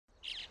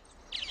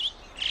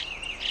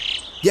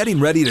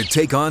Getting ready to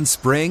take on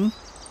spring?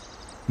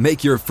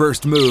 Make your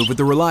first move with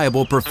the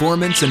reliable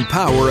performance and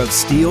power of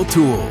Steel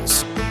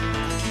tools.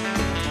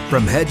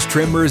 From hedge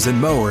trimmers and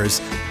mowers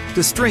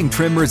to string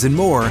trimmers and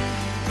more,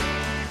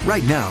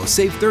 right now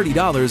save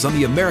 $30 on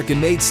the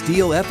American-made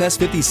Steel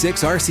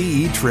FS56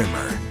 RCE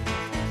trimmer.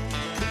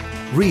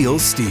 Real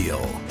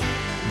Steel.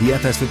 The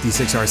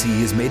FS56 RCE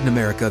is made in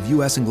America of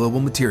U.S. and global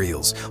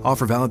materials.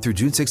 Offer valid through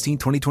June 16,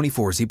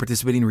 2024. See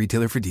participating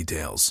retailer for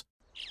details.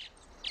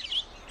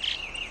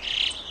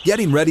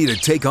 Getting ready to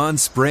take on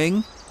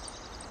spring?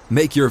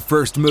 Make your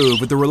first move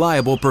with the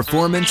reliable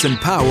performance and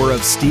power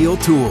of Steel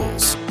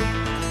tools.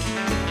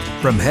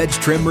 From hedge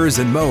trimmers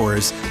and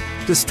mowers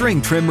to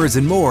string trimmers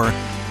and more,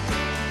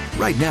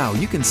 right now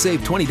you can save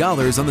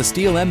 $20 on the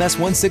Steel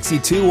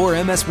MS-162 or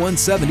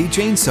MS-170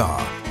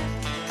 chainsaw.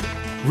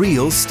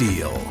 Real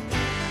Steel.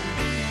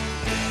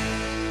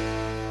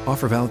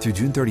 Offer valid through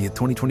June 30th,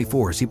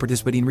 2024. See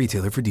participating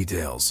retailer for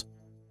details.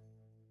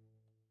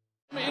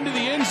 Into the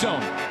end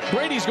zone.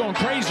 Brady's going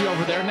crazy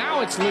over there.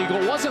 Now it's legal.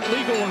 It wasn't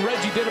legal when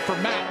Reggie did it for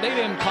Matt. They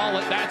didn't call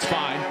it. That's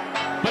fine.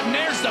 But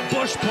there's the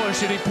Bush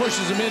push, and he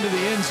pushes him into the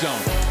end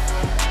zone.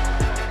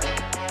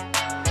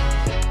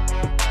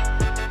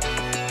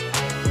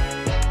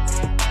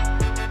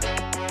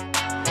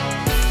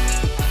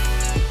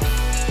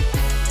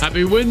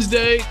 Happy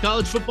Wednesday,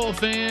 college football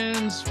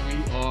fans.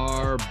 We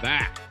are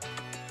back.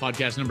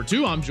 Podcast number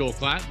 2. I'm Joel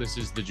Klatt. This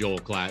is the Joel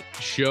Klatt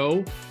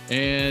Show.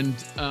 And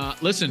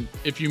listen,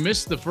 if you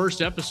missed the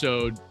first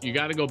episode, you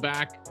got to go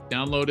back,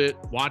 download it,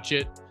 watch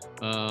it,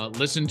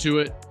 listen to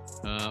it,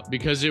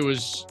 because it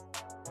was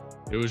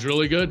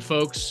really good,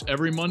 folks.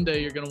 Every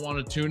Monday, you're going to want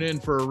to tune in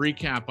for a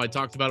recap. I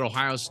talked about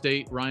Ohio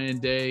State, Ryan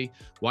Day,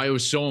 why it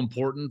was so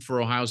important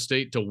for Ohio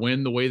State to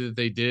win the way that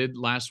they did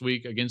last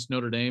week against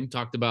Notre Dame.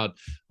 Talked about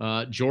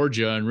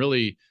Georgia and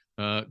really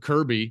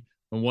Kirby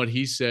and what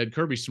he said.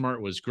 Kirby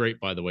Smart was great,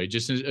 by the way,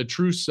 just a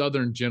true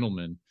Southern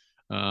gentleman.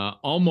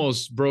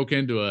 Almost broke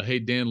into a, hey,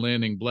 Dan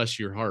Lanning, bless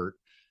your heart.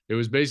 It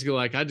was basically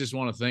like, I just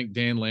want to thank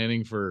Dan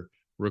Lanning for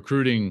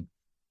recruiting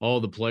all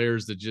the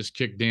players that just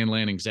kicked Dan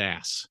Lanning's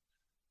ass.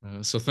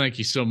 So thank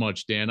you so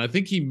much, Dan. I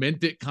think he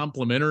meant it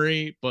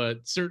complimentary, but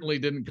certainly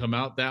didn't come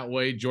out that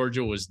way.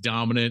 Georgia was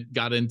dominant,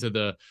 got into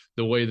the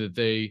way that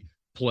they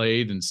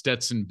played, and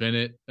Stetson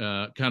Bennett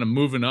kind of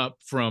moving up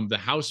from the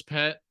house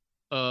pet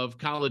of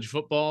college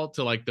football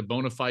to like the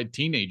bona fide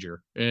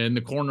teenager in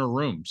the corner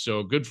room.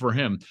 So good for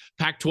him.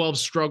 Pac-12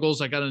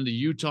 struggles. I got into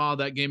Utah,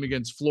 that game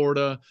against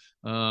Florida.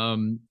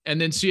 And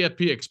then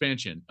CFP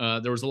expansion.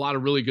 There was a lot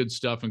of really good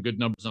stuff and good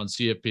numbers on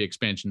CFP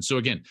expansion. So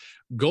again,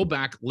 go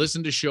back,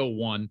 listen to show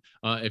 1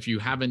 if you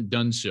haven't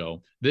done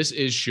so. This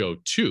is show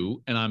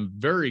 2, and I'm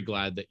very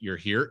glad that you're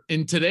here.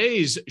 In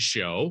today's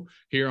show,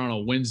 here on a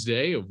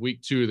Wednesday of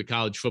week 2 of the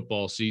college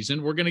football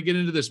season, we're going to get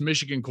into this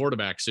Michigan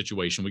quarterback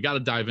situation. We got to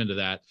dive into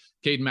that.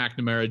 Cade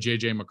McNamara,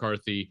 J.J.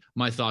 McCarthy,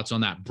 my thoughts on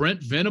that.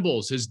 Brent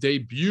Venables, his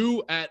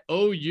debut at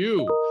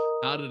OU.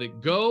 How did it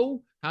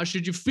go? How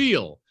should you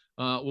feel?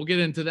 We'll get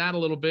into that a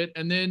little bit.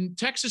 And then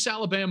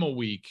Texas-Alabama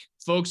week.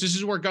 Folks, this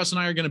is where Gus and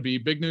I are going to be.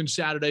 Big noon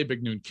Saturday,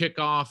 big noon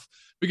kickoff.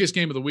 Biggest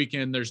game of the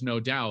weekend, there's no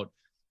doubt.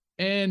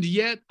 And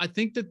yet, I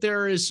think that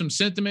there is some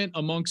sentiment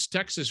amongst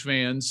Texas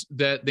fans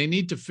that they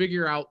need to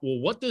figure out, well,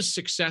 what does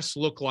success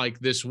look like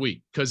this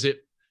week? Because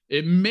it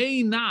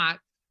may not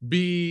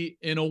be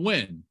in a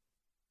win.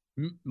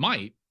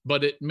 Might,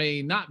 but it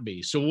may not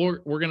be. So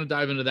we're going to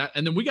dive into that.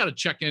 And then we got to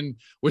check in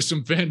with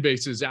some fan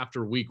bases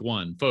after week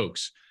 1,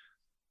 folks.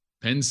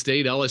 Penn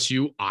State,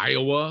 LSU,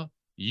 Iowa,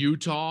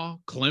 Utah,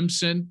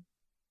 Clemson.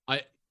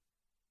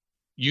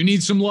 You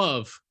need some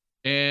love.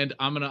 And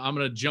I'm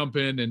gonna jump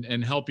in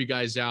and help you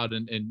guys out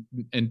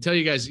and tell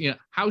you guys,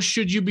 how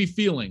should you be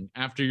feeling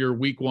after your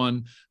week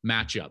 1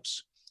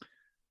 matchups?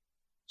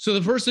 So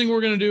the first thing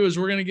we're going to do is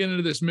we're going to get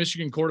into this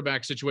Michigan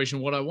quarterback situation.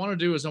 What I want to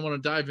do is I want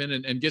to dive in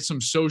and get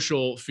some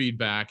social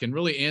feedback and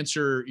really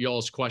answer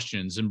y'all's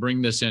questions and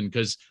bring this in.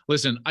 Because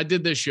listen, I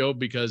did this show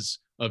because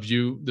of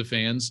you, the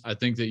fans. I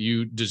think that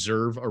you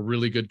deserve a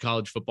really good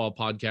college football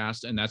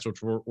podcast, and that's what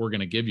we're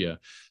going to give you.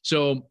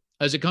 So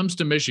as it comes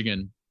to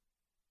Michigan,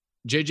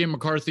 J.J.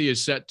 McCarthy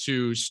is set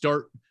to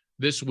start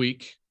this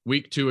week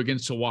 2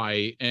 against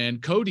Hawaii.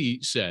 And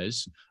Cody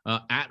says,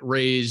 at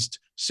raised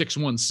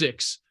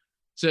 616,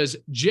 says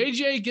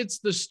JJ gets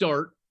the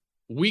start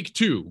week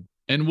 2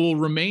 and will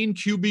remain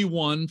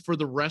QB1 for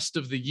the rest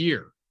of the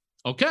year.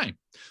 Okay.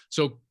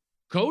 So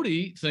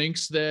Cody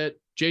thinks that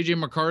JJ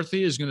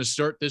McCarthy is going to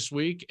start this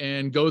week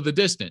and go the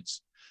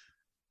distance.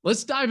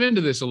 Let's dive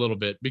into this a little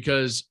bit,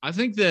 because I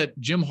think that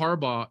Jim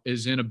Harbaugh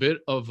is in a bit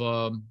of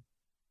a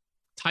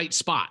tight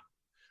spot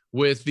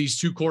with these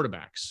 2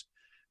 quarterbacks,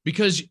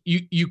 because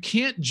you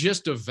can't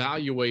just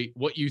evaluate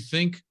what you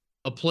think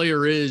a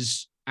player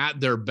is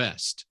at their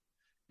best.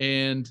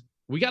 And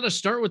we got to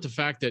start with the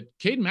fact that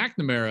Cade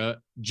McNamara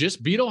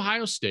just beat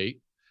Ohio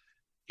State.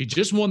 He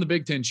just won the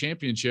Big Ten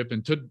championship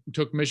and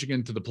took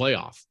Michigan to the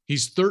playoff.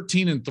 He's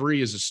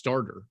 13-3 as a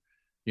starter.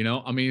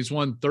 He's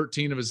won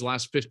 13 of his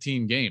last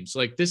 15 games.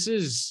 Like, this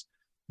is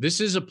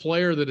a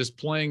player that is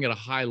playing at a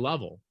high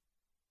level.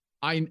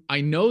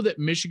 I know that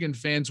Michigan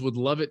fans would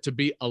love it to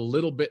be a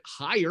little bit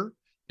higher,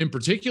 in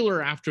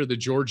particular after the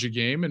Georgia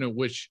game, in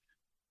which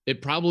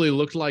it probably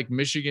looked like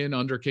Michigan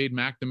under Cade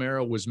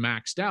McNamara was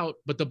maxed out.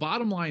 But the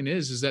bottom line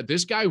is that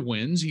this guy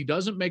wins. He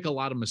doesn't make a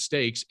lot of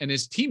mistakes, and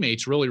his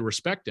teammates really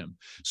respect him.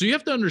 So you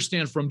have to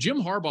understand, from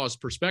Jim Harbaugh's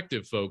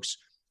perspective, folks,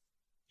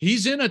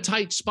 he's in a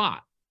tight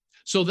spot.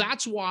 So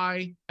that's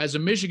why, as a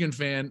Michigan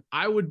fan,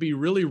 I would be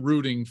really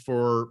rooting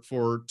for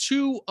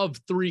 2 of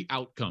 3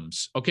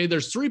 outcomes. Okay,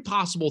 there's 3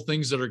 possible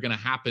things that are going to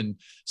happen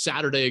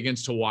Saturday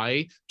against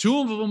Hawaii. 2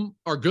 of them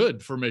are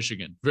good for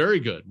Michigan, very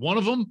good. 1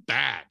 of them,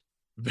 bad,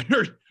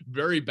 very,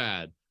 very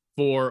bad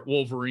for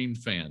Wolverine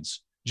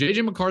fans.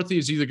 JJ McCarthy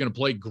is either going to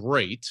play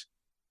great,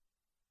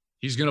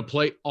 he's going to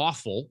play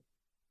awful,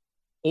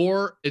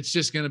 or it's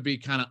just going to be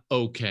kind of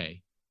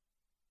okay.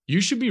 You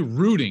should be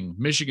rooting,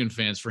 Michigan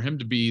fans, for him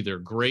to be either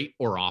great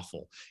or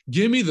awful.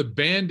 Give me the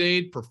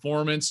Band-Aid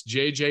performance,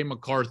 J.J.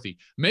 McCarthy.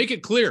 Make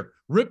it clear.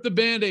 Rip the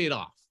Band-Aid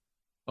off,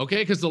 okay?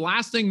 Because the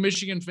last thing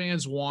Michigan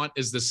fans want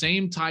is the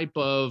same type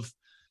of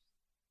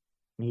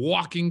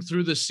walking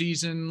through the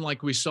season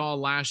like we saw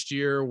last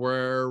year,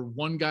 where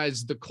one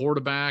guy's the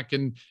quarterback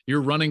and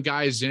you're running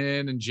guys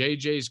in and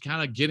J.J.'s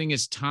kind of getting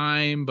his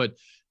time, but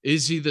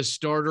is he the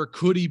starter?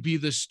 Could he be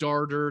the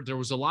starter? There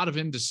was a lot of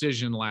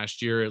indecision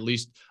last year, at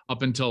least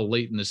up until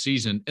late in the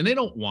season, and they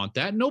don't want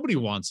that. Nobody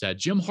wants that.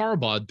 Jim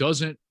Harbaugh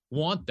doesn't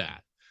want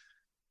that.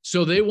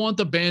 So they want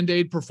the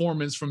Band-Aid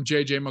performance from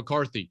J.J.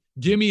 McCarthy.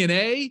 Give me an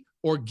A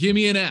or give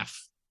me an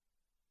F.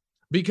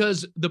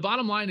 Because the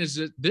bottom line is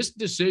that this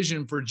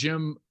decision for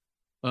Jim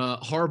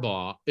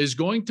Harbaugh is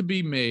going to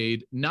be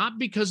made not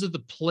because of the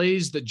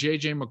plays that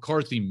J.J.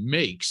 McCarthy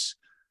makes,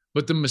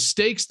 but the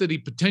mistakes that he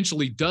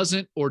potentially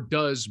doesn't or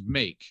does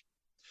make.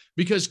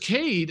 Because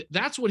Cade,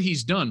 that's what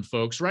he's done,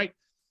 folks, right?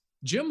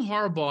 Jim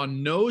Harbaugh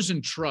knows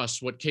and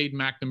trusts what Cade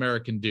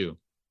McNamara can do.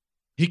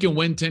 He can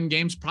win 10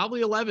 games,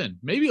 probably 11,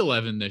 maybe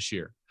 11 this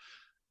year.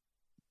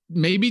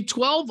 Maybe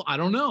 12, I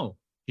don't know.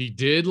 He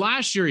did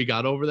last year. He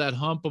got over that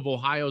hump of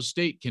Ohio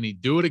State. Can he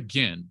do it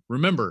again?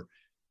 Remember,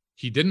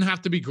 he didn't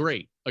have to be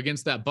great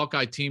against that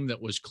Buckeye team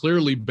that was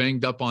clearly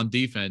banged up on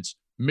defense.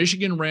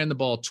 Michigan ran the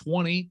ball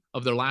 20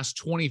 of their last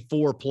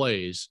 24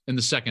 plays in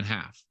the second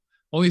half.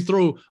 Only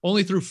threw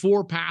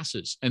 4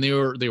 passes, and they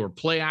were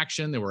play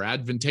action. They were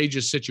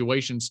advantageous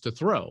situations to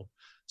throw.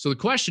 So the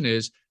question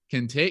is,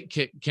 can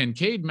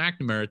Cade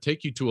McNamara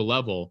take you to a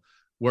level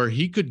where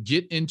he could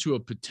get into a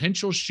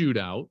potential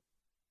shootout,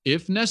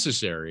 if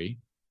necessary,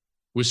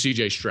 with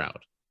C.J. Stroud?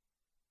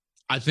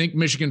 I think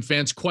Michigan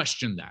fans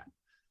question that.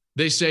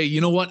 They say, you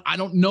know what? I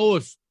don't know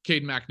if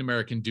Cade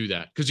McNamara can do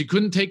that, because he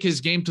couldn't take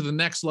his game to the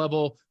next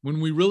level when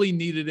we really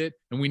needed it,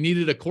 and we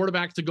needed a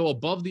quarterback to go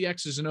above the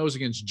X's and O's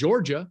against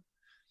Georgia.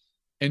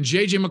 And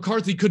J.J.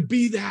 McCarthy could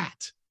be that.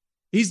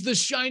 He's the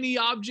shiny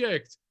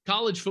object.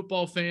 College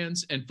football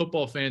fans and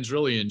football fans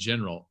really in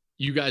general,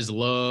 you guys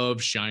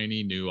love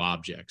shiny new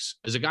objects.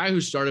 As a guy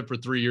who started for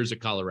 3 years at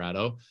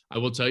Colorado, I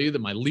will tell you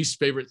that my least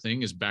favorite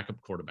thing is backup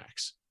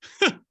quarterbacks.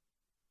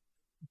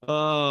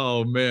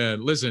 Oh,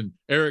 man. Listen,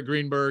 Eric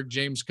Greenberg,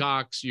 James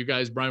Cox, you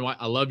guys, Brian White,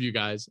 I love you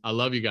guys. I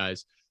love you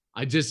guys.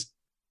 I just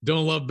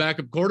don't love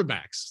backup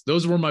quarterbacks.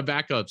 Those were my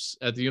backups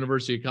at the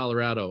University of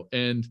Colorado.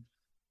 And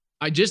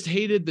I just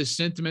hated the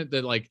sentiment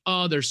that, like,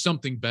 oh, there's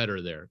something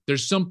better there.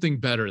 There's something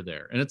better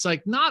there. And it's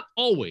like, not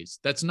always.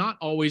 That's not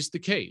always the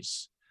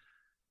case.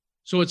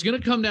 So it's going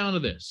to come down to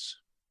this.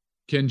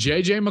 Can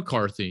J.J.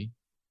 McCarthy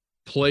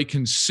play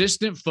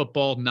consistent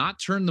football, not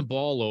turn the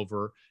ball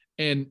over,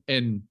 and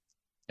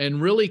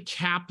really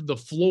cap the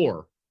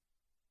floor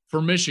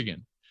for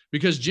Michigan?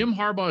 Because Jim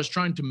Harbaugh is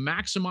trying to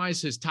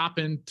maximize his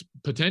top-end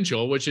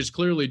potential, which is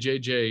clearly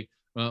J.J.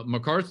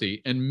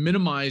 McCarthy, and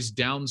minimize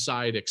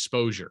downside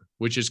exposure,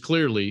 which is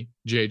clearly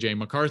J.J.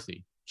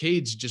 McCarthy.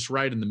 Cade's just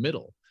right in the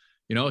middle.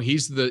 You know,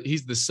 he's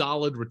the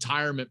solid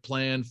retirement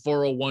plan,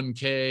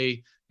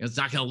 401k. It's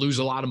not going to lose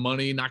a lot of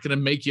money, not going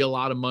to make you a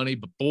lot of money,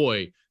 but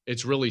boy,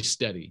 it's really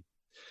steady.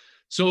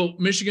 So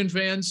Michigan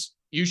fans,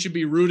 you should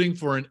be rooting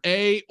for an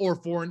A or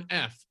for an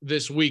F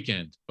this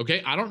weekend.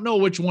 Okay. I don't know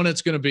which one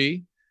it's going to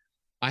be.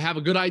 I have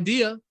a good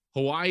idea.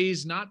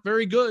 Hawaii's not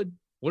very good.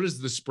 What is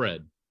the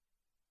spread?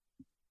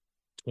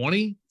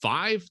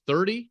 25,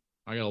 30?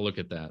 I got to look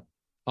at that.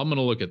 I'm going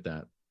to look at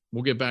that.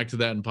 We'll get back to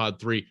that in pod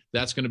 3.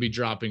 That's going to be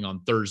dropping on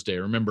Thursday.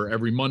 Remember,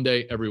 every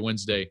Monday, every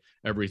Wednesday,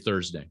 every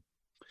Thursday.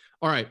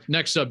 All right,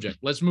 next subject.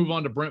 Let's move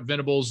on to Brent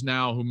Venables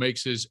now, who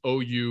makes his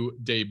OU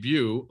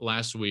debut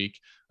last week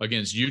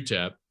against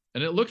UTEP,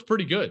 and it looks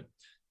pretty good.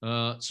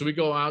 So we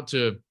go out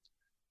to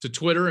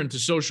Twitter and to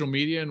social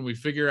media, and we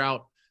figure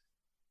out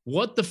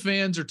what the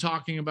fans are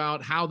talking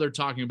about, how they're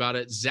talking about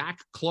it. Zach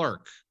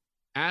Clark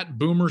at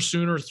Boomer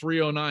Sooner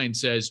 309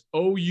 says,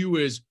 OU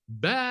is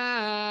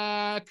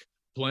back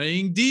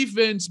playing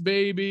defense,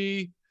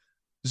 baby.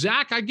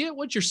 Zach, I get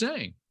what you're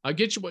saying. I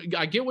get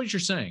what you're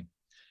saying.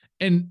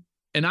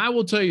 And I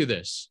will tell you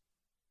this.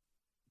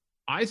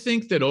 I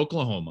think that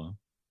Oklahoma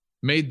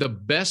made the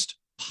best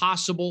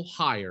possible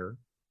hire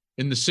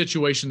in the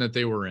situation that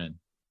they were in.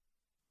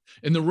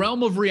 In the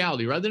realm of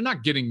reality, right? They're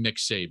not getting Nick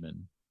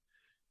Saban.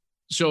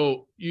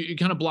 So you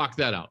kind of block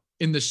that out.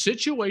 In the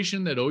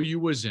situation that OU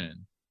was in,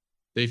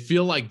 they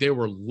feel like they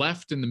were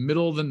left in the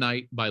middle of the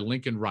night by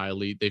Lincoln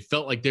Riley. They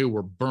felt like they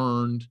were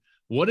burned.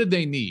 What did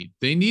they need?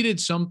 They needed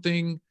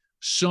someone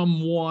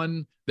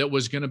that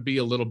was going to be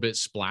a little bit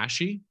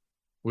splashy,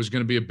 was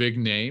going to be a big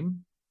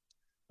name,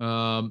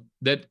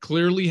 that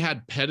clearly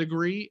had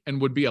pedigree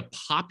and would be a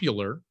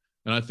popular,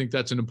 and I think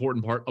that's an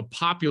important part, a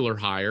popular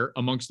hire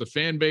amongst the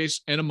fan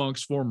base and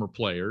amongst former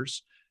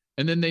players.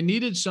 And then they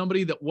needed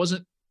somebody that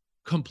wasn't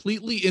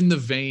completely in the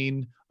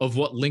vein of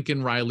what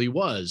Lincoln Riley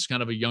was,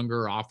 kind of a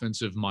younger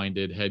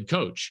offensive-minded head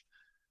coach.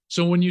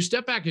 So when you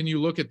step back and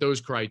you look at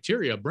those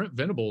criteria, Brent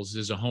Venables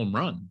is a home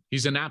run.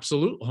 He's an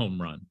absolute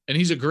home run, and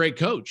he's a great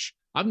coach.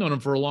 I've known him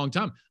for a long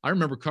time. I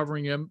remember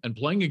covering him and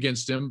playing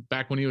against him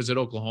back when he was at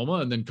Oklahoma,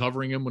 and then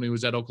covering him when he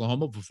was at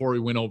Oklahoma before he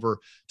went over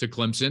to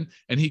Clemson.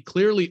 And he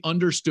clearly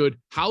understood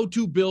how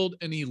to build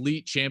an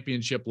elite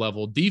championship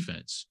level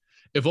defense.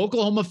 If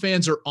Oklahoma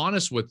fans are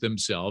honest with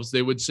themselves,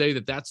 they would say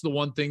that that's the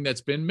one thing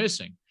that's been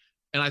missing.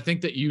 And I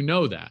think that you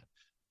know that.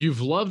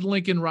 You've loved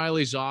Lincoln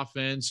Riley's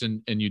offense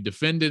and you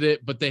defended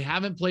it, but they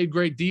haven't played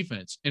great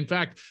defense. In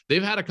fact,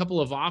 they've had a couple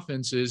of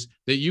offenses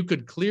that you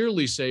could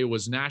clearly say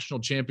was national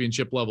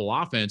championship level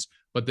offense,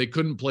 but they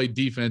couldn't play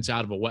defense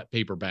out of a wet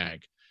paper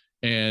bag.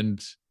 And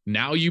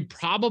now you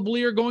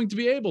probably are going to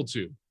be able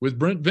to with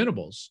Brent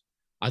Venables.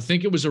 I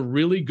think it was a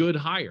really good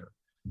hire.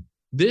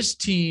 This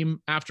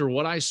team, after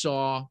what I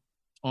saw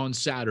on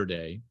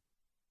Saturday,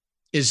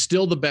 is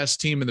still the best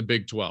team in the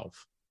Big 12.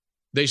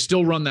 They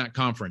still run that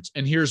conference.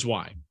 And here's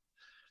why.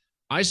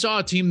 I saw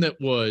a team that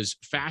was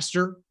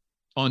faster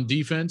on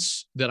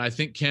defense that I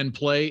think can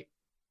play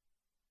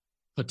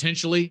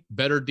potentially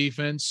better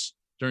defense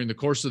during the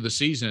course of the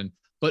season,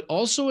 but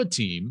also a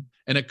team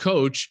and a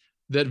coach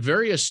that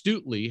very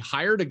astutely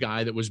hired a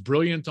guy that was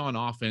brilliant on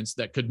offense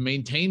that could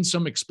maintain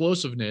some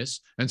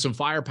explosiveness and some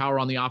firepower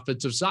on the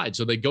offensive side.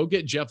 So they go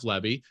get Jeff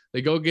Levy.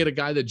 They go get a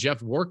guy that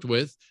Jeff worked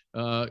with,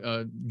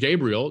 Dylan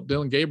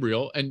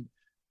Gabriel, and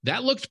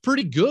that looked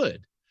pretty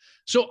good.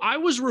 So I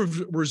was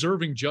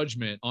reserving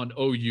judgment on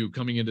OU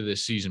coming into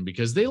this season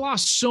because they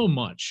lost so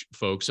much,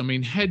 folks. I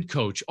mean, head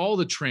coach, all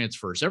the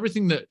transfers,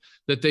 everything that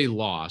they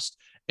lost.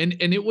 And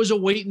it was a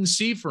wait and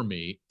see for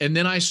me. And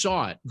then I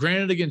saw it,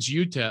 granted against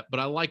UTEP, but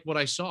I like what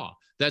I saw.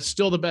 That's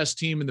still the best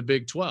team in the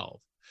Big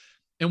 12.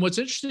 And what's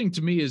interesting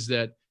to me is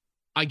that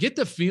I get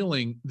the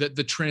feeling that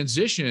the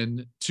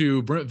transition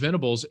to Brent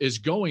Venables is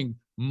going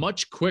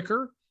much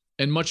quicker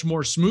and much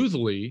more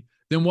smoothly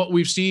than what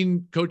we've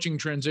seen coaching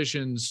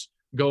transitions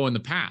go in the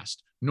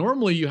past.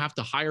 Normally, you have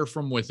to hire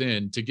from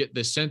within to get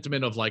this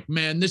sentiment of like,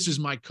 man, this is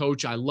my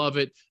coach, I love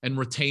it, and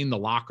retain the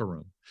locker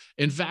room.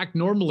 In fact,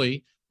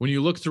 normally, when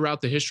you look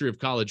throughout the history of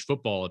college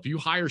football, if you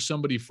hire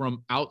somebody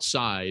from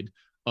outside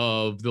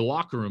of the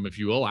locker room, if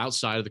you will,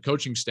 outside of the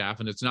coaching staff,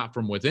 and it's not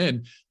from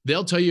within,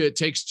 they'll tell you it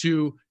takes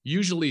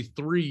usually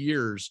 3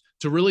 years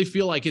to really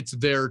feel like it's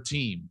their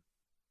team.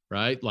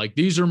 Right? Like,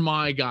 these are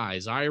my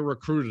guys. I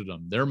recruited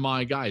them. They're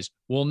my guys.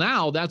 Well,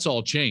 now that's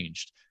all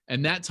changed.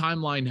 And that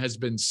timeline has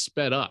been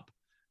sped up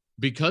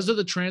because of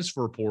the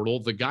transfer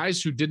portal. The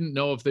guys who didn't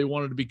know if they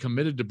wanted to be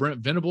committed to Brent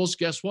Venables,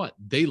 guess what?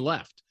 They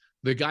left.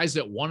 The guys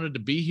that wanted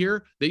to be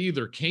here, they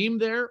either came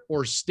there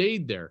or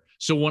stayed there.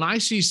 So when I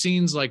see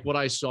scenes like what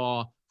I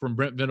saw from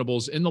Brent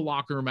Venables in the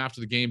locker room after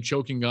the game,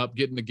 choking up,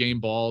 getting the game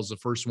balls, the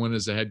first win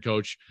as a head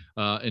coach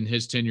in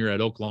his tenure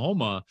at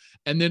Oklahoma.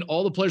 And then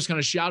all the players kind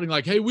of shouting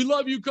like, hey, we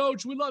love you,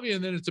 coach. We love you.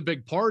 And then it's a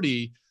big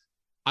party.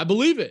 I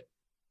believe it.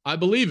 I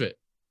believe it.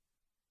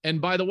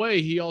 And by the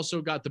way, he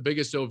also got the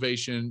biggest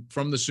ovation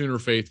from the Sooner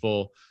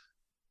faithful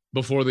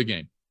before the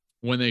game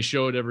when they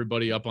showed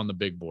everybody up on the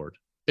big board.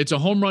 It's a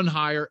home run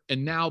hire,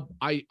 and now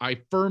I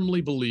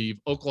firmly believe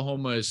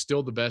Oklahoma is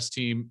still the best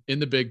team in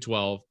the Big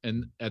 12,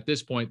 and at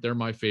this point, they're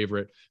my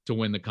favorite to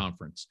win the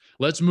conference.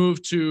 Let's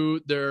move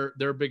to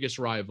their biggest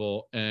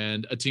rival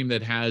and a team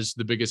that has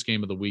the biggest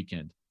game of the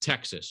weekend,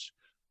 Texas.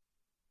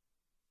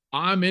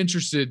 I'm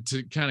interested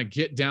to kind of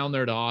get down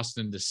there to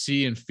Austin to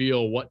see and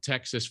feel what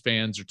Texas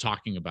fans are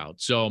talking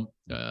about. So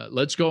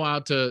let's go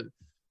out to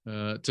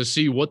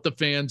see what the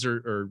fans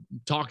are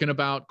talking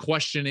about,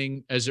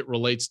 questioning as it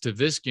relates to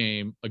this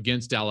game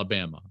against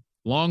Alabama.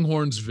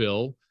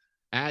 Longhornsville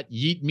at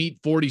Yeet Meat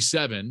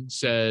 47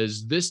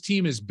 says this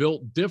team is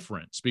built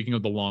different. Speaking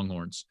of the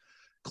Longhorns,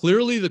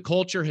 clearly the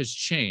culture has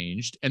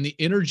changed and the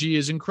energy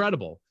is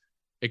incredible.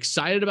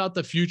 Excited about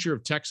the future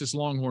of Texas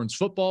Longhorns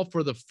football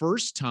for the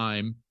first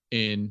time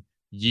in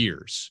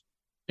years.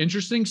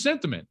 Interesting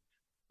sentiment.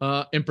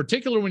 In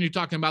particular, when you're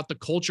talking about the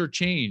culture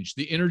change,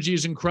 the energy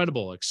is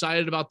incredible,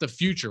 excited about the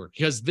future,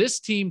 because this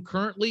team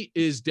currently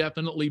is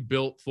definitely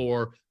built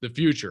for the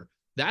future.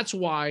 That's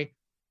why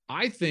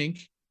I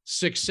think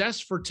success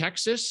for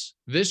Texas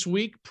this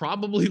week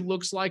probably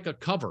looks like a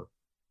cover.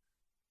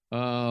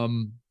 Now,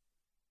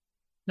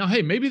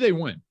 hey, maybe they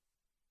win.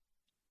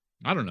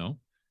 I don't know.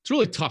 It's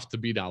really tough to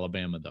beat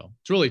Alabama, though.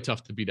 It's really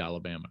tough to beat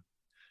Alabama.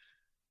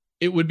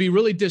 It would be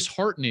really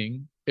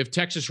disheartening if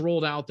Texas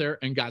rolled out there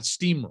and got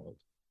steamrolled.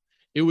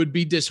 It would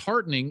be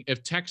disheartening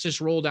if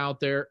Texas rolled out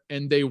there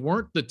and they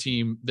weren't the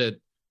team that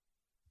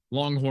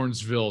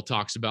Longhornsville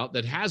talks about,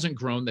 that hasn't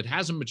grown, that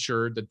hasn't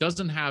matured, that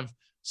doesn't have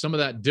some of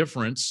that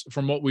difference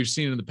from what we've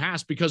seen in the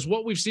past, because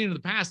what we've seen in the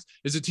past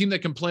is a team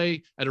that can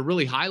play at a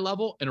really high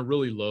level and a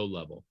really low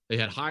level. They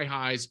had high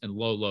highs and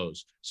low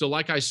lows. So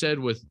like I said,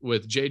 with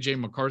JJ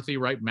McCarthy,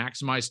 right,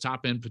 maximize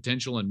top end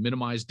potential and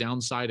minimize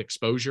downside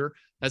exposure.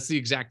 That's the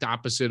exact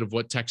opposite of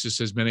what Texas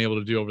has been able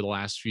to do over the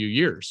last few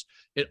years.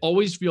 It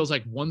always feels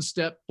like one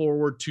step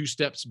forward, two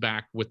steps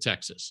back with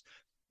Texas.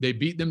 They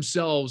beat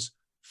themselves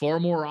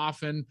far more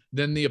often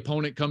than the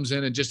opponent comes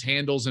in and just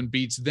handles and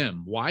beats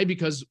them. Why?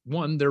 Because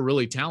one, they're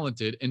really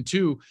talented, and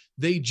two,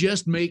 they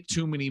just make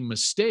too many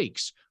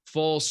mistakes,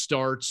 false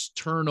starts,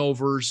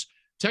 turnovers.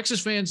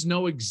 Texas fans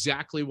know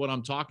exactly what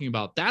I'm talking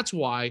about. That's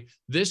why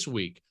this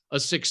week, a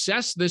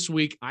success this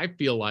week, I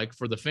feel like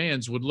for the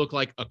fans would look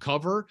like a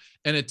cover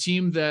and a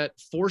team that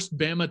forced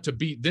Bama to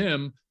beat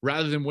them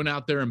rather than went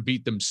out there and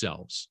beat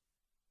themselves.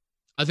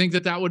 I think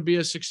that would be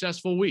a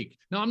successful week.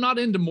 Now, I'm not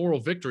into moral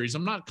victories.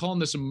 I'm not calling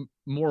this a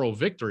moral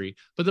victory,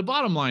 but the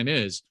bottom line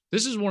is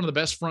this is one of the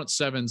best front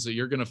sevens that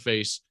you're going to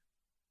face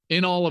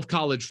in all of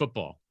college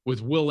football,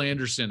 with Will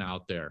Anderson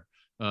out there,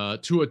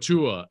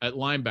 Tua at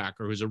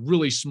linebacker, who's a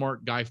really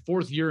smart guy,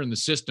 4th year in the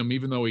system,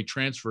 even though he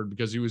transferred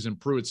because he was in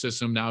Pruitt's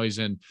system. Now he's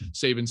in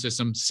Saban's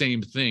system,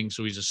 same thing.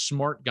 So he's a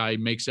smart guy,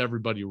 makes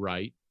everybody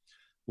right.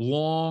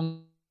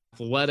 Long,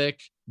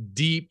 athletic,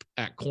 deep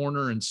at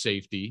corner and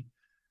safety.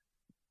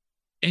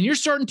 And you're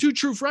starting 2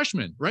 true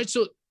freshmen, right?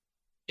 So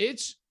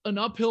it's an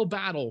uphill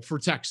battle for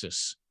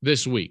Texas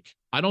this week.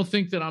 I don't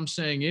think that I'm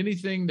saying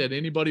anything that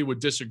anybody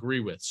would disagree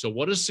with. So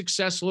what does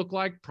success look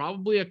like?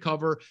 Probably a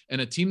cover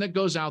and a team that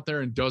goes out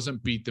there and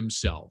doesn't beat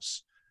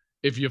themselves.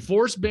 If you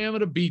force Bama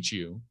to beat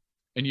you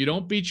and you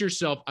don't beat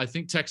yourself, I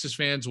think Texas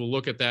fans will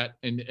look at that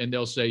and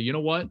they'll say, you know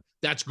what?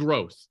 That's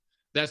growth.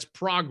 That's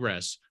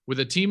progress. With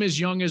a team as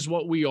young as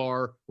what we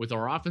are, with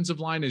our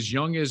offensive line as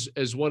young as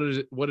what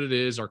it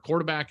is, our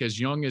quarterback as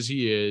young as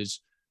he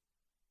is,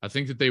 I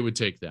think that they would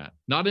take that.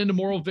 Not into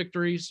moral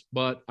victories,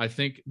 but I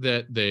think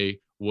that they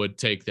would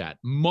take that.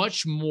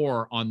 Much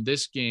more on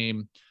this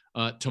game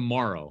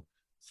tomorrow.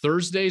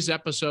 Thursday's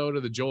episode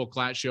of the Joel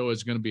Klatt Show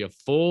is going to be a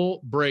full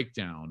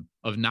breakdown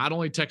of not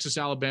only Texas,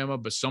 Alabama,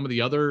 but some of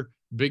the other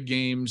big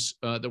games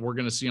that we're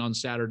going to see on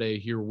Saturday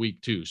here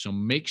week 2. So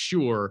make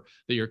sure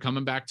that you're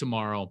coming back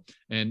tomorrow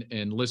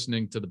and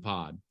listening to the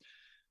pod.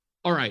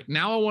 All right,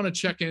 now I want to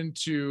check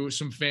into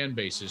some fan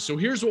bases. So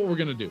here's what we're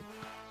going to do.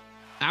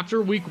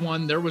 After week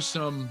 1, there was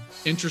some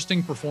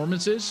interesting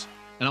performances,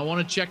 and I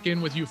want to check in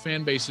with you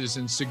fan bases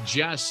and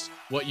suggest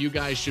what you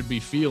guys should be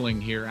feeling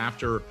here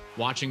after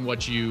watching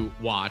what you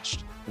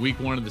watched week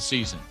 1 of the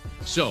season.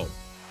 So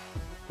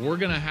we're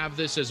going to have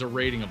this as a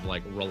rating of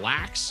like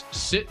relax,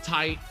 sit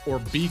tight, or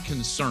be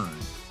concerned.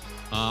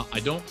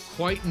 I don't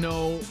quite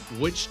know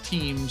which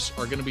teams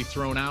are going to be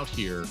thrown out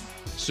here.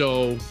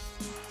 So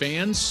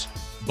fans,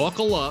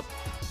 buckle up.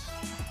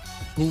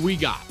 Who we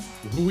got?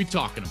 Who we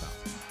talking about?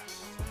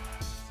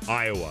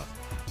 Iowa.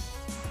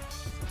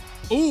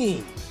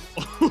 Ooh,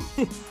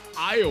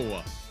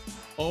 Iowa.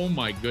 Oh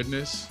my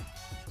goodness.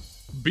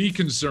 Be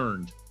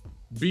concerned.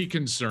 Be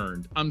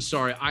concerned. I'm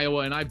sorry, Iowa,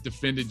 and I've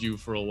defended you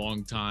for a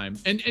long time.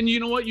 And you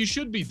know what? You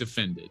should be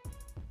defended.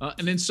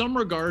 And in some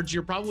regards,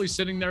 you're probably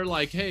sitting there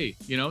like, hey,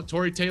 you know,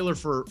 Tory Taylor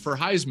for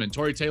Heisman.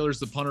 Tory Taylor's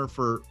the punter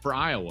for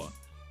Iowa.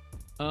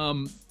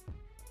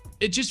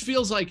 It just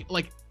feels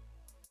like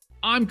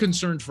I'm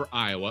concerned for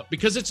Iowa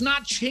because it's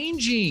not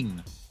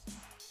changing.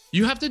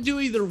 You have to do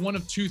either one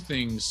of 2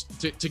 things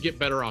to get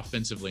better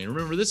offensively. And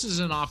remember, this is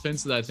an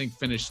offense that I think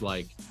finished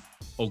like,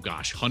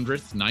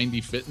 100th,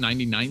 95th,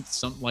 99th,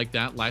 something like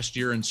that last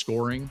year in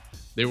scoring.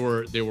 They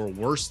were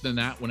worse than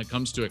that when it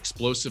comes to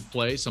explosive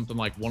play, something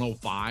like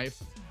 105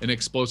 in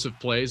explosive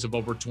plays of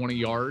over 20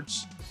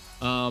 yards.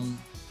 And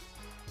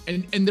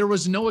there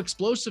was no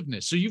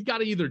explosiveness. So you've got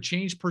to either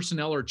change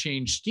personnel or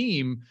change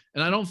scheme.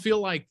 And I don't feel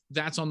like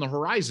that's on the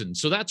horizon.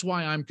 So that's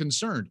why I'm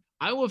concerned.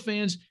 Iowa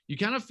fans, you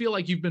kind of feel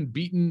like you've been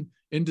beaten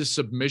into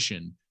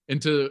submission,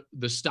 into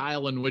the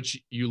style in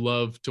which you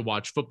love to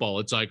watch football.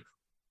 It's like,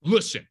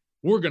 listen,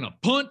 we're going to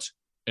punt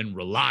and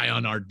rely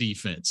on our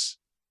defense.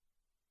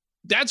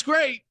 That's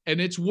great. And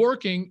it's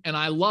working. And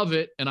I love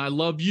it. And I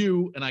love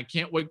you. And I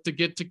can't wait to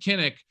get to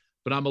Kinnick,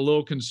 but I'm a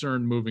little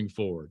concerned moving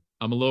forward.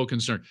 I'm a little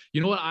concerned.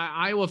 You know what?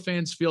 Iowa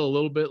fans feel a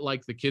little bit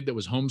like the kid that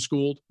was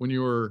homeschooled when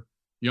you were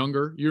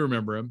younger. You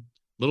remember him.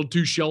 A little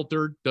too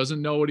sheltered,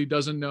 doesn't know what he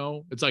doesn't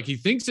know. It's like he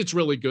thinks it's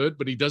really good,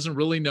 but he doesn't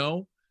really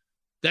know.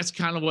 That's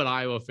kind of what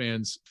Iowa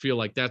fans feel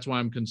like. That's why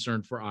I'm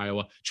concerned for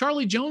Iowa.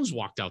 Charlie Jones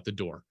walked out the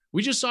door.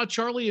 We just saw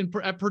Charlie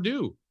at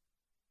Purdue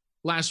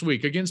last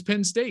week against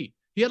Penn State.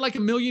 He had like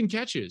 1 million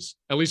catches,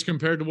 at least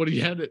compared to what he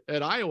had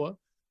at Iowa.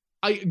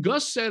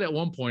 Gus said at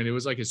one point, it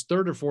was like his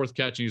 3rd or 4th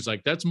catch. And he's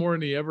like, that's more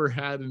than he ever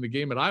had in the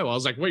game at Iowa. I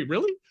was like, wait,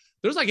 really?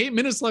 There's like 8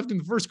 minutes left in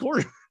the first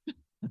quarter.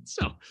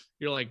 So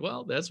you're like,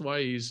 well, that's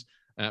why he's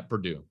at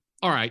Purdue.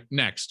 All right,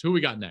 next. Who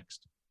we got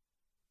next?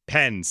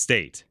 Penn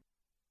State.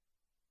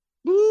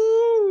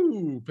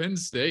 Woo! Penn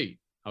State.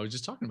 I was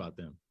just talking about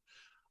them.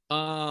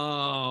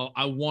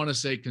 I want to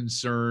say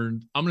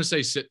concerned. I'm going to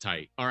say sit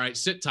tight. All right,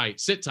 sit tight.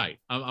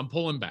 I'm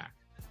pulling back.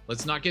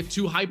 Let's not get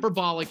too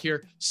hyperbolic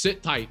here.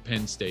 Sit tight,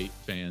 Penn State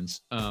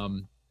fans.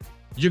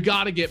 You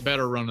got to get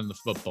better running the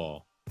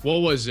football. What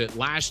was it?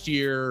 Last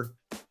year,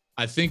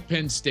 I think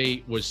Penn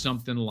State was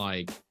something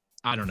like,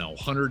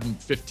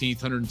 115th,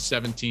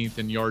 117th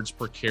in yards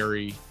per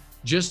carry,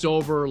 just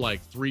over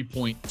like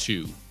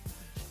 3.2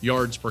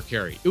 yards per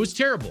carry. It was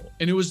terrible.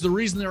 And it was the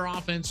reason their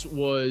offense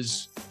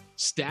was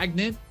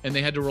stagnant, and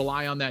they had to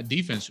rely on that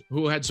defense,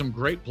 who had some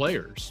great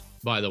players,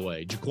 by the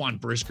way. Jaquan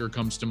Brisker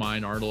comes to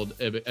mind. Arnold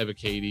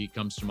Ebiketie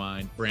comes to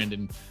mind.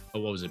 Brandon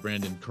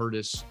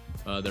Curtis,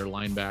 their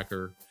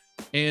linebacker.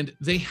 And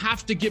they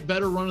have to get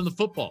better running the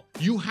football.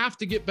 You have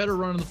to get better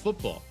running the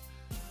football.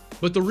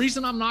 But the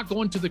reason I'm not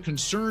going to the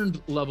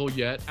concerned level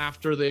yet,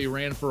 after they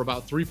ran for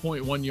about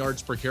 3.1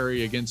 yards per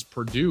carry against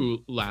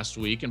Purdue last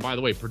week, and by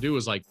the way, Purdue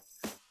was like,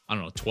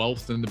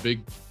 12th in the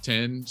Big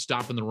Ten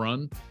stopping the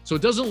run. So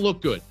it doesn't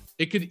look good.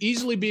 It could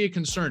easily be a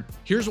concern.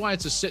 Here's why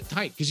it's a sit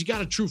tight, because you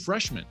got a true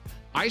freshman.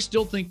 I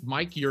still think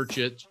Mike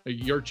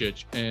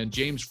Yurcich and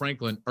James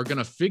Franklin are going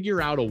to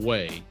figure out a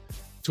way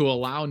to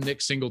allow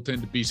Nick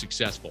Singleton to be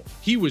successful.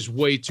 He was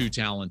way too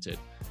talented.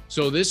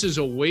 So this is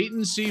a wait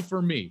and see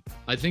for me.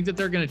 I think that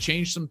they're going to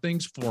change some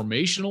things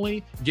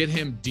formationally, get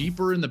him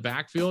deeper in the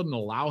backfield and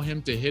allow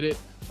him to hit it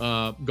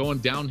going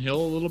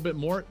downhill a little bit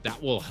more.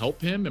 That will help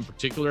him, in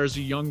particular as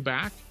a young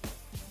back.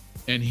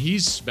 And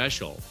he's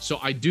special. So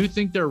I do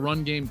think their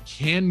run game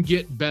can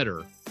get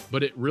better,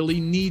 but it really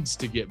needs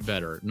to get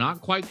better.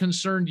 Not quite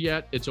concerned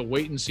yet. It's a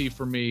wait and see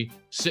for me.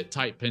 Sit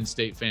tight, Penn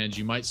State fans.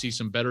 You might see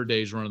some better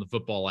days running the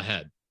football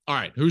ahead. All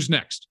right, who's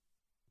next?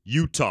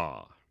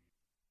 Utah.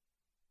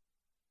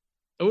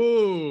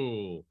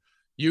 Oh,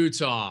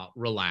 Utah,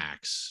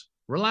 relax.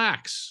 You're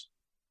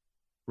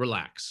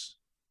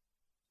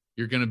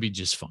going to be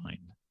just fine.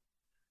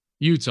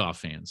 Utah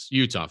fans,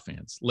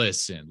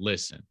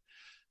 listen.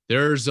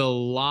 There's a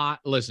lot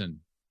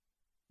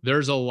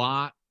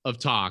of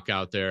talk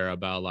out there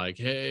about like,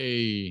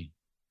 hey,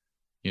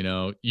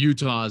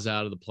 Utah's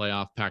out of the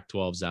playoff,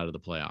 Pac-12's out of the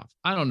playoff.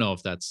 I don't know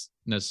if that's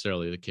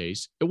necessarily the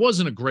case. It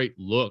wasn't a great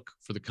look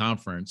for the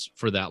conference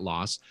for that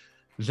loss.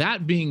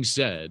 That being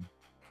said,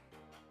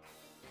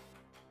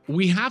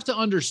 we have to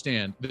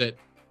understand that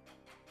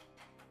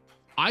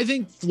I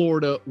think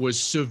Florida was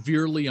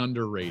severely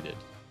underrated.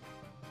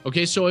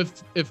 Okay, so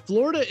if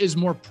Florida is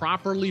more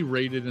properly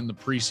rated in the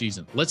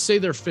preseason, let's say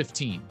they're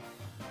 15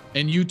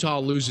 and Utah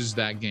loses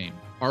that game,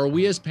 are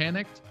we as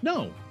panicked?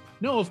 No,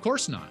 of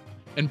course not.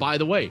 And by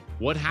the way,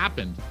 what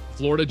happened?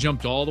 Florida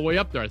jumped all the way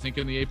up there. I think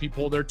in the AP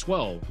poll, they're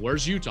 12.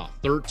 Where's Utah?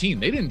 13.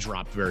 They didn't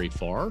drop very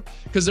far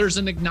because there's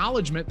an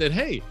acknowledgement that,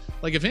 hey,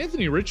 like if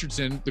Anthony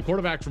Richardson, the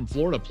quarterback from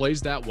Florida,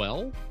 plays that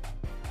well,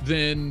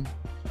 then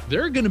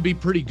they're going to be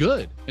pretty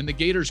good. And the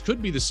Gators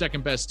could be the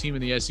second best team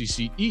in the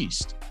SEC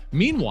East.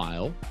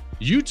 Meanwhile,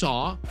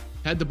 Utah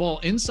had the ball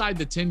inside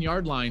the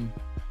 10-yard line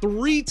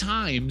 3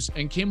 times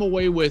and came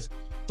away with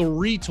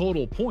 3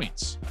 total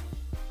points.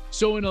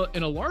 So in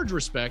a large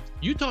respect,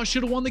 Utah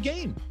should have won the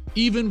game,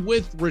 even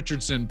with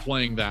Richardson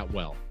playing that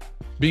well,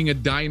 being a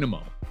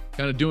dynamo,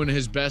 kind of doing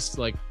his best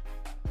like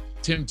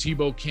Tim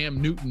Tebow,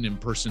 Cam Newton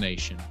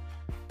impersonation.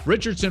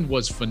 Richardson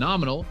was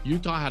phenomenal.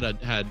 Utah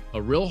had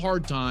a real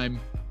hard time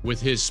with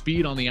his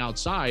speed on the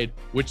outside,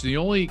 which the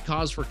only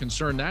cause for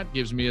concern that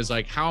gives me is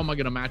like, how am I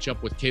going to match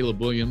up with Caleb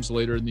Williams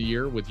later in the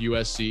year with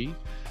USC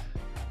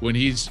when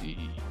he's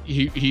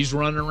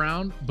running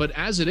around? But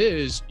as it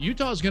is,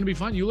 Utah is going to be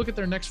fine. You look at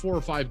their next 4 or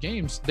 5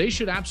 games, they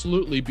should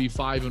absolutely be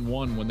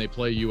 5-1 when they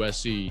play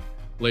USC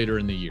later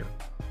in the year.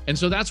 And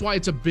so that's why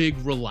it's a big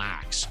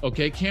relax.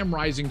 Okay. Cam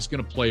Rising's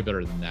going to play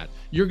better than that.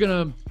 You're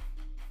going to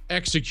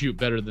execute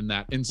better than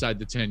that inside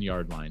the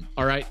 10-yard line.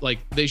 All right. Like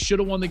they should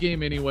have won the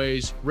game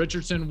anyways.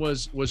 Richardson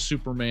was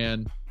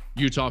Superman.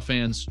 Utah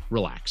fans,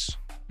 relax.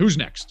 Who's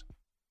next?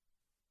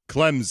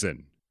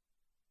 Clemson.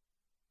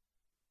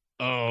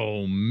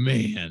 Oh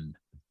man.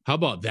 How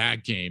about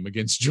that game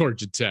against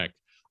Georgia Tech?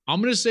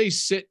 I'm going to say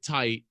sit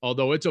tight,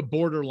 although it's a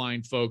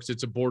borderline, folks.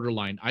 It's a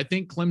borderline. I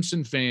think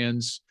Clemson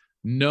fans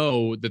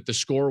know that the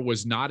score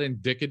was not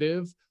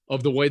indicative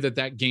of the way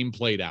that game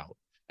played out.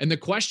 And the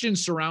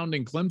questions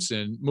surrounding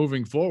Clemson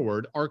moving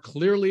forward are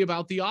clearly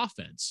about the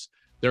offense.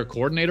 Their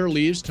coordinator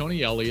leaves,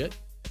 Tony Elliott,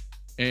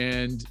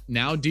 and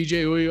now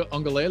DJ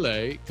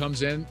Uiagalelei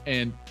comes in,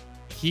 and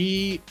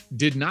he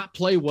did not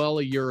play well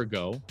a year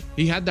ago.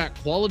 He had that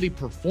quality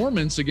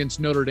performance against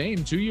Notre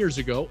Dame 2 years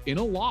ago in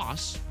a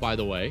loss, by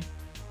the way,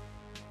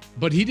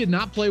 but he did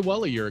not play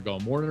well a year ago,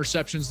 more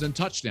interceptions than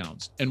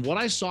touchdowns. And what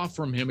I saw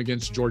from him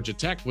against Georgia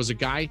Tech was a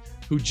guy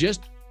who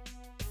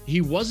he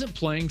wasn't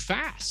playing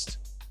fast.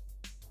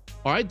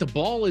 All right, the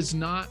ball is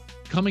not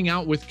coming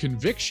out with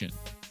conviction.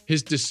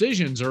 His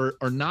decisions are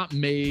not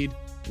made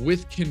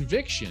with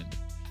conviction.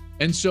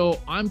 And so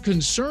I'm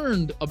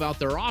concerned about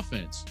their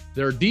offense.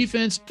 Their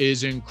defense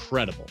is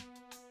incredible.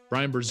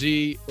 Brian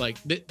Brzee,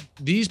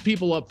 these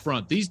people up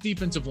front, these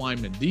defensive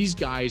linemen, these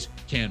guys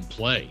can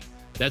play.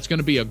 That's going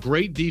to be a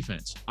great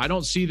defense. I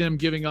don't see them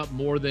giving up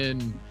more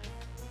than,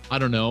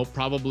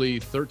 probably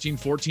 13,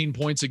 14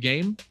 points a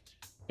game.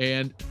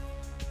 And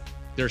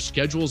their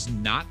schedule's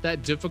not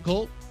that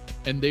difficult,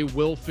 and they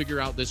will figure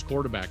out this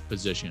quarterback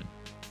position.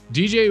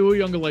 DJ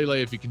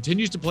Uiagalelei, if he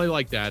continues to play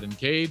like that, and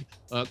Cade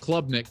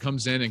Klubnik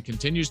comes in and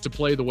continues to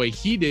play the way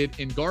he did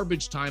in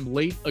garbage time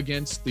late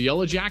against the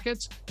Yellow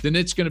Jackets, then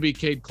it's going to be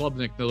Cade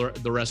Klubnik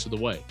the rest of the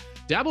way.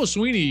 Dabo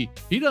Swinney,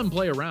 he doesn't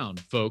play around,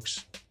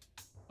 folks.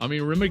 I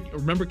mean,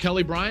 remember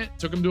Kelly Bryant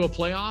took him to a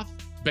playoff?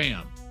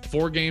 Bam.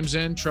 4 games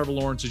in, Trevor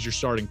Lawrence is your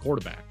starting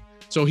quarterback.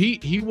 So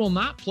he will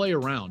not play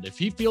around. If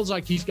he feels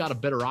like he's got a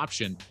better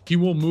option, he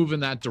will move in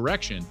that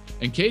direction.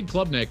 And Cade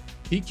Klubnik,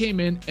 he came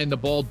in and the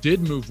ball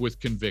did move with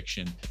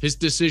conviction. His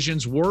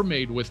decisions were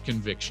made with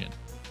conviction.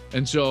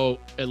 And so,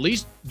 at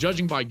least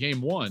judging by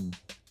game 1,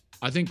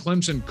 I think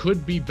Clemson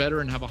could be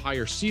better and have a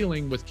higher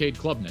ceiling with Cade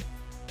Klubnik.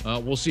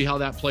 We'll see how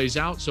that plays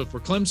out. So for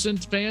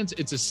Clemson fans,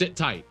 it's a sit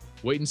tight.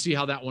 Wait and see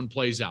how that one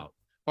plays out.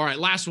 All right,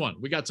 last one.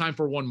 We got time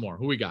for one more.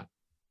 Who we got?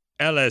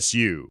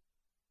 LSU.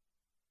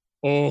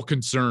 Oh,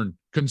 concern.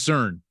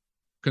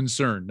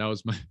 That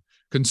was my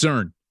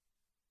concern.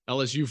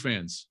 LSU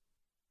fans.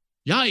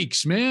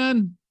 Yikes,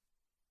 man.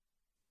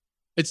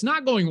 It's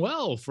not going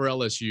well for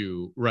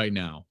LSU right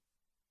now.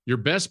 Your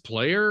best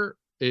player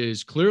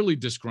is clearly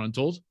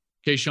disgruntled,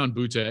 Keyshawn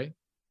Butte.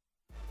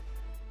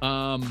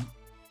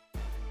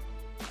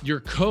 Your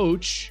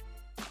coach,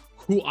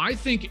 who I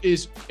think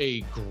is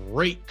a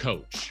great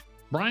coach,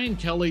 Brian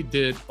Kelly,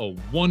 did a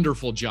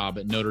wonderful job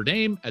at Notre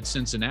Dame, at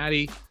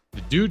Cincinnati.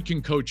 The dude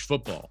can coach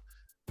football,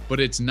 but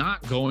it's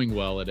not going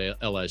well at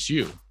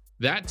LSU.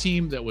 That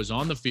team that was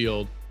on the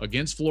field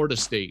against Florida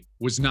State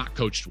was not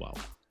coached well.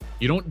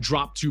 You don't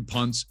drop 2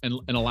 punts and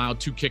allow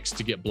 2 kicks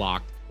to get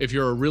blocked if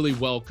you're a really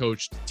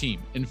well-coached team.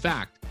 In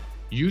fact,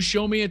 you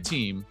show me a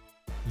team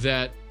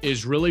that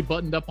is really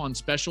buttoned up on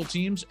special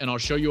teams, and I'll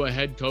show you a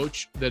head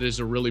coach that is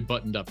a really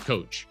buttoned up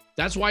coach.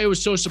 That's why it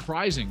was so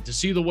surprising to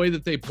see the way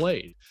that they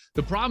played.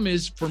 The problem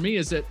is, for me,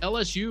 is that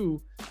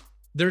LSU,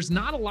 there's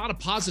not a lot of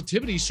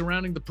positivity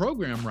surrounding the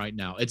program right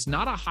now. It's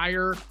not a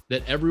hire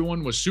that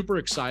everyone was super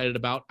excited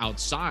about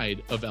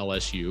outside of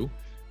LSU.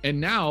 And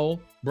now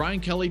Brian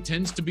Kelly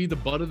tends to be the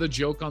butt of the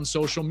joke on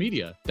social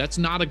media. That's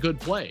not a good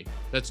play.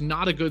 That's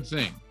not a good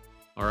thing.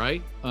 All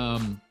right.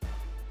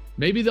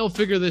 Maybe they'll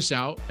figure this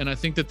out. And I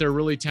think that they're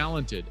really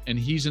talented and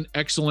he's an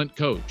excellent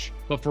coach.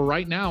 But for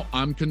right now,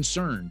 I'm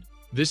concerned.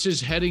 This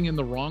is heading in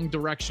the wrong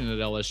direction at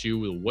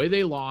LSU with the way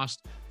they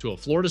lost to a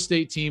Florida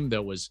State team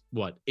that was,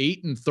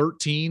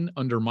 8-13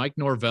 under Mike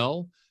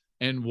Norvell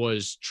and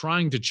was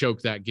trying to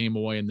choke that game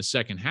away in the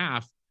second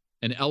half.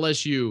 And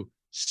LSU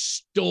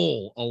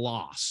stole a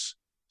loss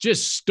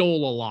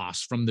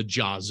from the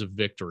jaws of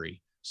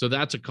victory. So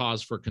that's a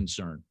cause for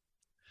concern.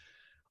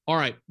 All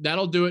right,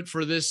 that'll do it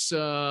for this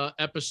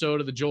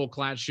episode of the Joel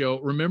Klatt Show.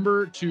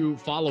 Remember to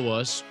follow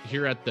us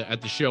here at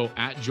the show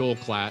at Joel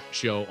Klatt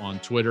Show on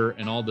Twitter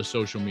and all the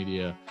social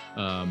media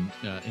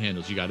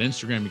handles. You got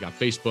Instagram, you got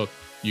Facebook,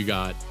 you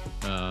got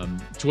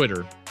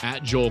Twitter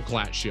at Joel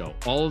Klatt Show.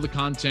 All of the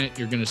content,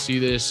 you're going to see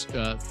this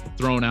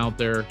thrown out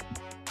there.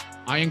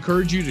 I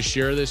encourage you to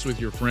share this with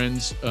your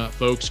friends,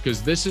 folks,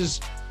 because this is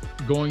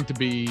going to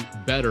be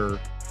better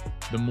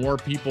the more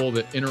people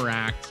that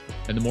interact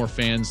and the more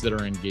fans that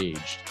are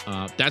engaged.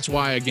 That's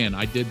why, again,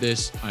 I did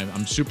this.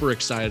 I'm super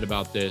excited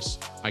about this.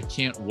 I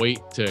can't wait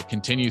to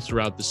continue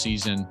throughout the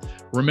season.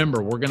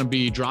 Remember, we're going to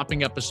be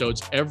dropping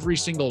episodes every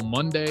single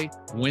Monday,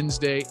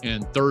 Wednesday,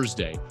 and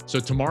Thursday.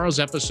 So tomorrow's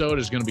episode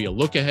is going to be a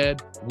look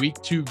ahead,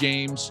 week 2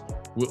 games.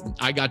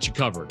 I got you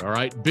covered, all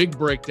right? Big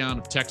breakdown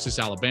of Texas,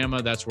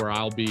 Alabama. That's where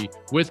I'll be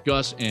with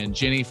Gus and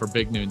Jenny for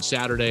Big Noon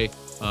Saturday.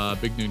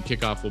 Big Noon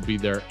Kickoff will be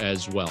there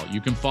as well.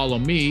 You can follow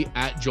me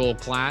at Joel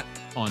Klatt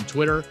on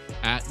Twitter,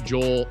 at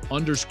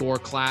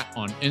Joel_Klatt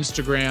on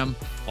Instagram.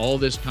 All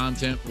this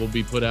content will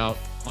be put out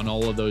on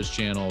all of those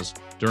channels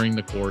during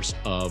the course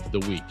of the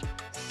week.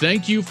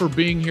 Thank you for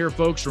being here,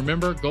 folks.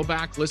 Remember, go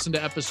back, listen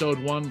to episode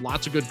 1.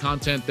 Lots of good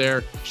content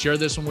there. Share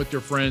this one with your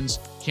friends.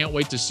 Can't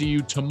wait to see you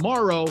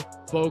tomorrow,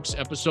 folks.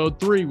 Episode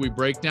 3, we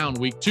break down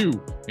week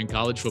 2 in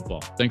college football.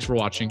 Thanks for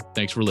watching.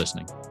 Thanks for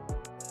listening.